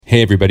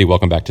Hey everybody,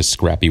 welcome back to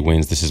Scrappy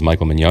Wins. This is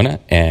Michael Mignona,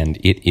 and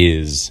it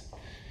is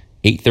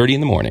 8:30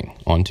 in the morning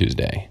on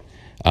Tuesday.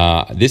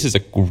 This is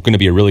going to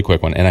be a really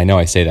quick one, and I know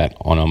I say that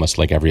on almost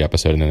like every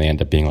episode, and then they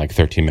end up being like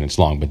 13 minutes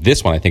long, but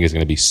this one I think is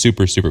going to be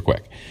super, super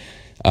quick.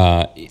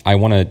 I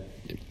want to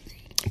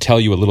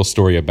tell you a little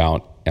story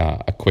about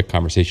a quick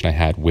conversation I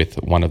had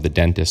with one of the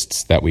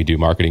dentists that we do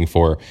marketing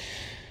for,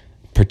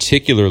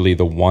 particularly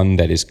the one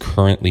that is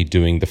currently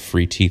doing the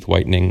free teeth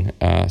whitening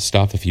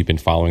stuff. If you've been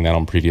following that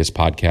on previous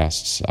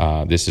podcasts,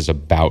 this is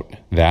about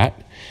that.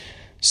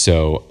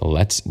 So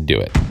let's do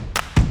it.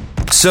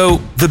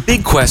 So the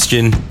big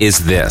question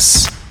is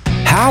this: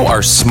 how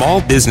are small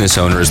business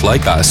owners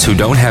like us, who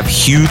don't have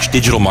huge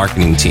digital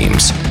marketing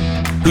teams,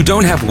 who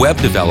don't have web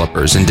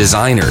developers and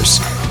designers,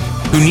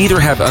 who neither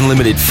have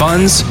unlimited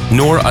funds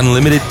nor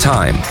unlimited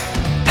time,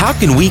 how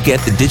can we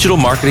get the digital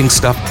marketing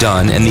stuff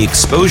done and the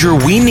exposure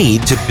we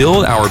need to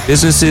build our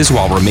businesses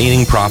while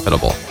remaining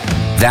profitable?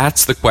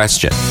 That's the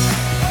question.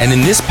 And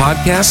in this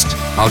podcast,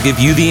 I'll give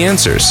you the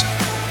answers.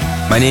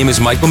 My name is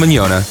Michael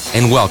Mignona,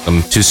 and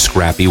welcome to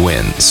Scrappy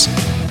Wins.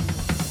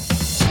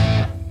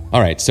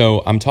 All right,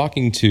 so I'm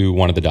talking to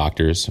one of the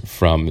doctors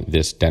from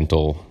this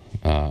dental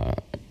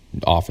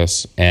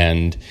office,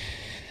 and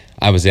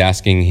I was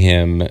asking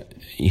him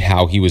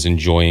how he was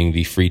enjoying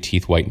the free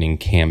teeth whitening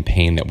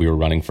campaign that we were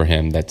running for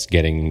him that's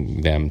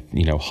getting them,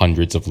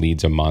 hundreds of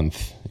leads a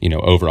month,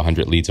 over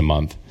 100 leads a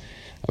month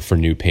for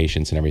new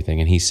patients and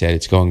everything. And he said,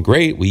 it's going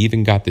great. We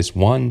even got this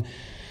one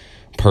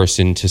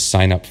person to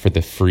sign up for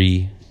the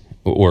free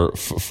or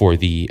for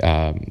the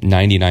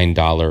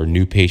 $99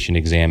 new patient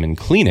exam and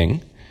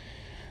cleaning.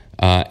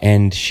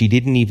 And she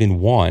didn't even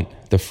want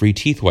the free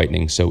teeth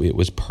whitening, so it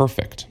was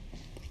perfect.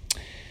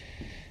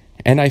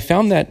 And I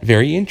found that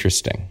very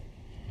interesting.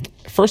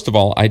 First of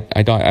all, I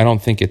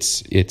don't think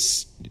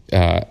it's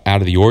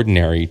out of the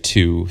ordinary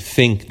to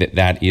think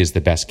that is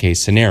the best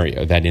case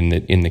scenario. That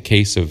in the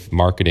case of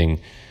marketing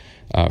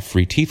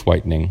free teeth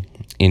whitening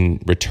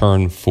in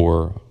return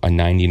for a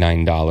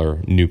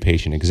 $99 new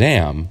patient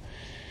exam,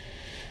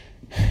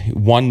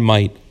 one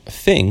might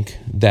think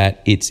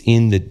that it's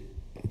in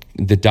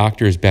the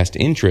doctor's best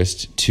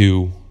interest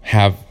to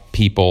have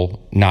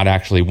people not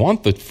actually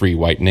want the free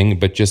whitening,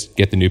 but just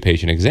get the new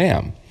patient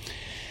exam.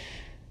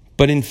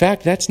 But in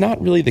fact, that's not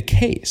really the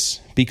case,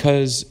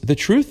 because the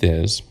truth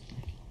is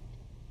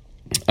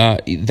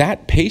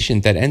that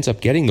patient that ends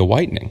up getting the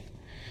whitening,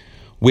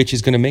 which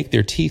is going to make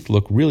their teeth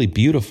look really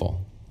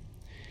beautiful,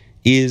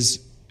 is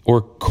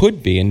or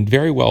could be, and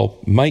very well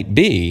might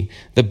be,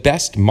 the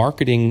best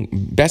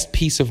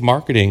piece of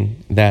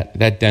marketing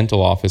that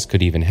dental office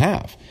could even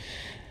have.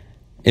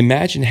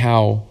 Imagine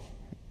how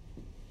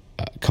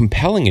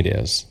compelling it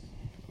is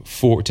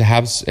to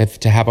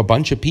have a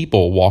bunch of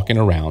people walking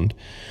around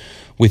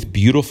with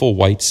beautiful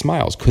white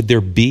smiles. Could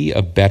there be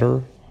a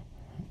better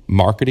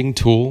marketing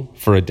tool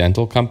for a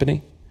dental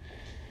company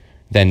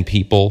than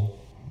people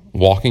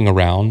walking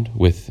around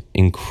with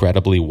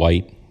incredibly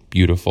white,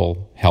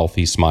 beautiful,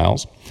 healthy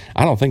smiles?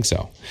 I don't think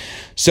so.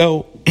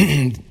 So,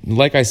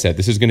 like I said,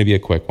 this is going to be a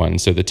quick one.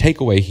 So the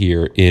takeaway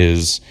here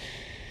is,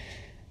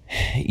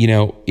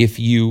 if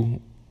you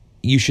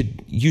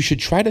should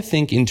try to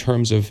think in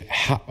terms of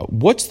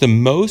what's the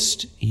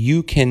most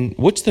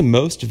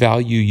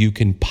value you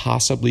can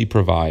possibly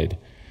provide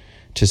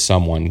to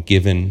someone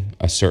given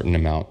a certain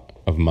amount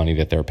of money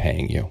that they're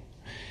paying you,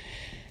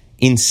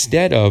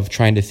 instead of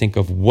trying to think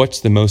of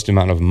what's the most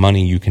amount of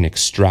money you can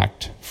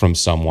extract from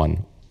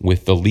someone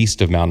with the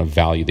least amount of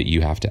value that you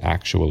have to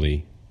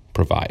actually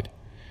provide.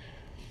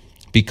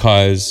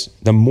 Because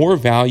the more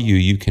value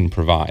you can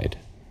provide,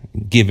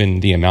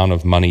 given the amount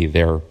of money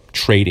they're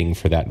trading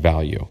for that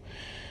value,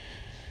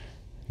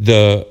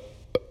 the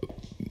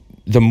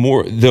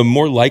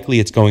more likely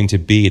it's going to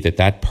be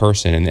that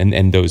person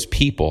and those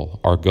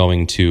people are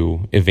going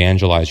to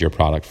evangelize your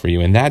product for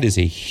you. And that is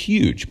a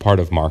huge part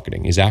of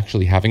marketing, is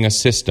actually having a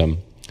system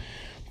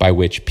by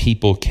which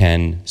people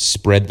can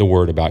spread the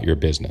word about your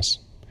business.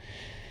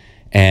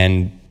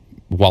 And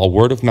while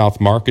word of mouth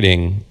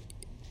marketing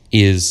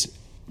is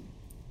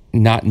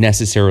not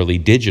necessarily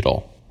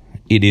digital,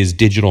 it is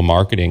digital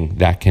marketing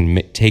that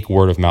can take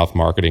word of mouth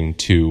marketing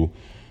to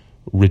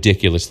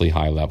ridiculously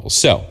high levels.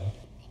 So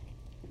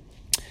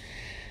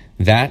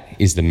that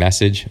is the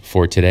message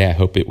for today. I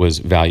hope it was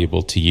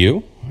valuable to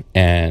you.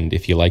 And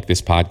if you like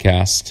this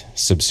podcast,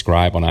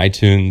 subscribe on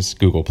iTunes,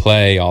 Google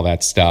Play, all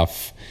that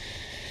stuff.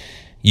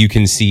 You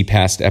can see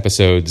past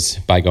episodes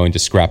by going to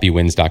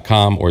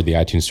scrappywins.com or the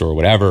iTunes store or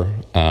whatever.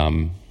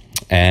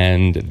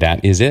 And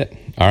that is it.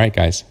 All right,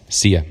 guys.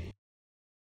 See ya.